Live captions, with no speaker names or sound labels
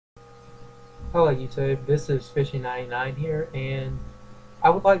Hello YouTube, this is Fishy99 here, and I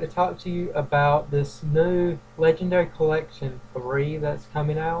would like to talk to you about this new Legendary Collection 3 that's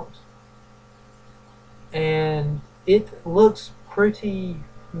coming out. And it looks pretty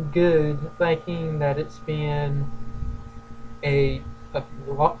good, thinking that it's been a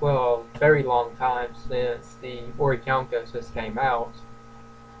very long time since the Orichalcos just came out.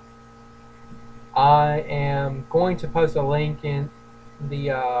 I am going to post a link in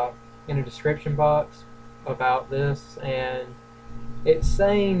the description box about this, and it's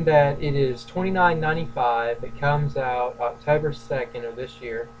saying that it is $29.95. It comes out October 2nd of this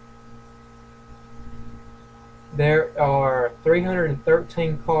year. There are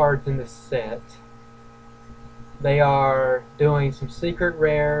 313 cards in the set. They are doing some secret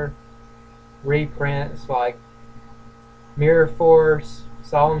rare reprints like Mirror Force,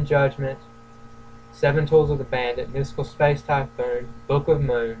 Solemn Judgment, Seven Tools of the Bandit, Mystical Space Typhoon, Book of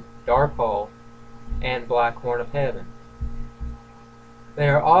Moon, Dark Hole, and Black Horn of Heaven. They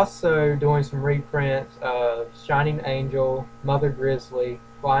are also doing some reprints of Shining Angel, Mother Grizzly,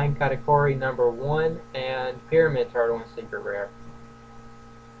 Flying Katakuri #1, and Pyramid Turtle in Secret Rare.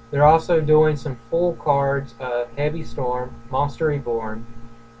 They're also doing some full cards of Heavy Storm, Monster Reborn,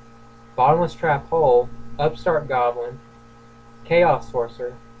 Bottomless Trap Hole, Upstart Goblin, Chaos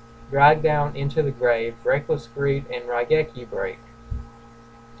Sorcerer, Drag Down Into the Grave, Reckless Greed, and Raigeki Break.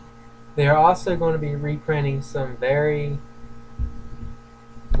 They are also going to be reprinting some very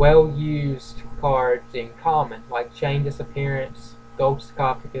well-used cards in common, like Chain Disappearance, Gold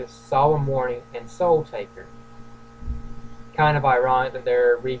Sarcophagus, Solemn Warning, and Soul Taker. Kind of ironic that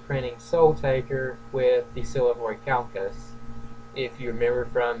they're reprinting Soul Taker with the Seal of Orichalcos. If you remember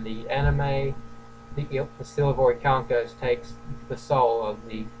from the anime, the Seal of Orichalcos takes the soul of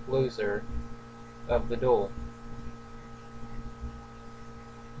the loser of the duel.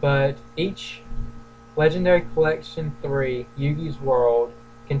 But each Legendary Collection 3 Yugi's World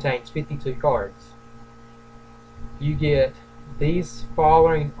contains 52 cards. You get these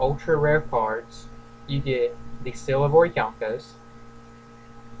following ultra rare cards. You get the Seal of Orichalcos,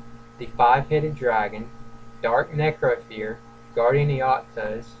 the Five-Headed Dragon, Dark Necrofear, Guardian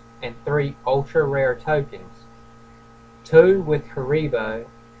Eoctos, and 3 ultra rare tokens. 2 with Karibo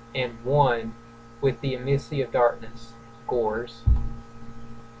and 1 with the Emissary of Darkness, Gores.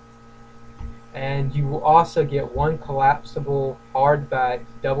 And you will also get 1 collapsible hardback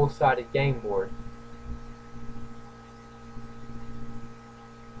double-sided game board.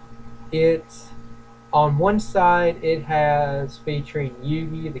 On one side it has featuring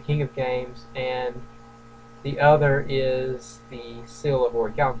Yugi, the King of Games, and the other is the Seal of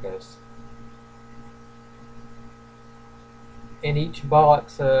Orichalcos. In each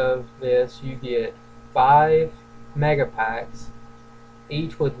box of this you get 5 mega packs,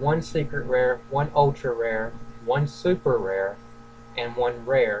 each with 1 secret rare, 1 ultra rare, 1 super rare, and 1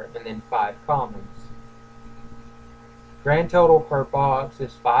 rare, and then 5 commons. Grand total per box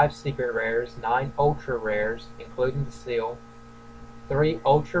is 5 secret rares, 9 ultra rares, including the seal, 3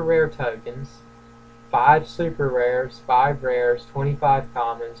 ultra rare tokens, 5 super rares, 5 rares, 25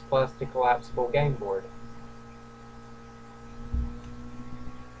 commons, plus the collapsible game board.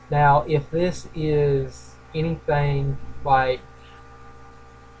 Now, if this is anything like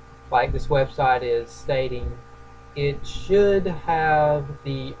this website is stating, it should have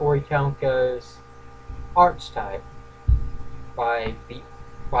the Orichalcos archetype,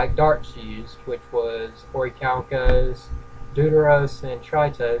 like Darts used, which was Orichalcos, Deuteros, and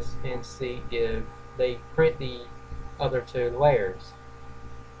Tritos, and see if they print the other 2 layers.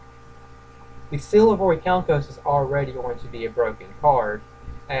 The Seal of Orichalcos is already going to be a broken card,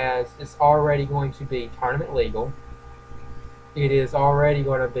 as it's already going to be tournament legal. It is already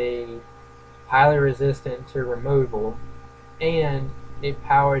going to be highly resistant to removal, and it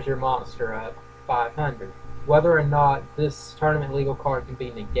powers your monster up 500. Whether or not this tournament legal card can be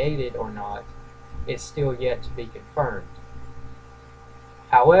negated or not is still yet to be confirmed.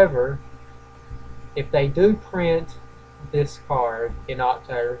 However, if they do print this card in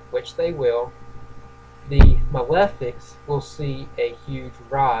October, which they will, the Malefics will see a huge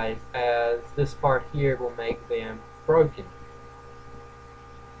rise, as this card here will make them broken.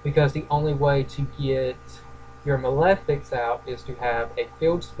 Because the only way to get your Malefics out is to have a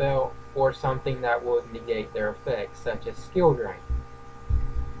field spell or something that would negate their effects, such as Skill Drain.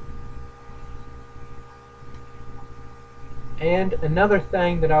 And another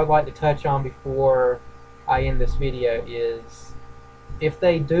thing that I would like to touch on before I end this video is, if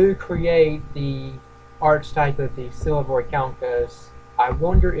they do create the archetype of the Seal of Orichalcos, I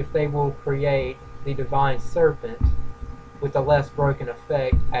wonder if they will create the Divine Serpent with a less broken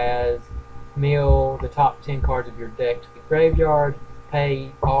effect, as mill the top 10 cards of your deck to the graveyard,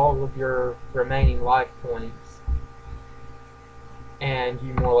 pay all of your remaining life points, and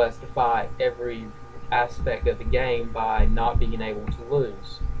you more or less defy every aspect of the game by not being able to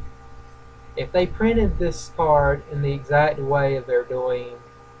lose. If they printed this card in the exact way they're doing,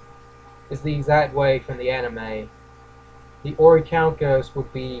 is the exact way from the anime, the Orichalcos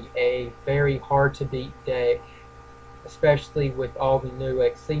would be a very hard to beat deck, especially with all the new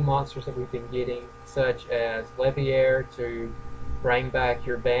XC monsters that we've been getting, such as Leviair to bring back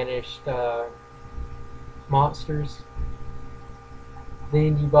your banished monsters.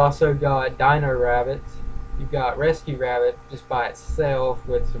 Then you've also got Dino Rabbit. You've got Rescue Rabbit just by itself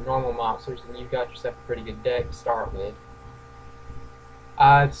with some normal monsters, and you've got yourself a pretty good deck to start with.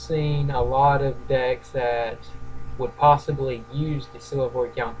 I've seen a lot of decks that would possibly use the Seal of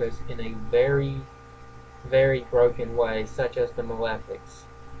Orichalcos in a very, very broken way, such as the Malefics.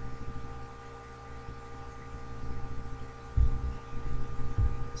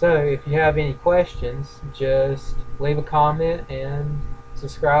 So if you have any questions, just leave a comment and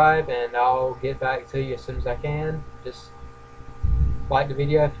subscribe, and I'll get back to you as soon as I can. Just like the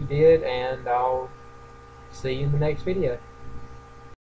video if you did, and I'll see you in the next video.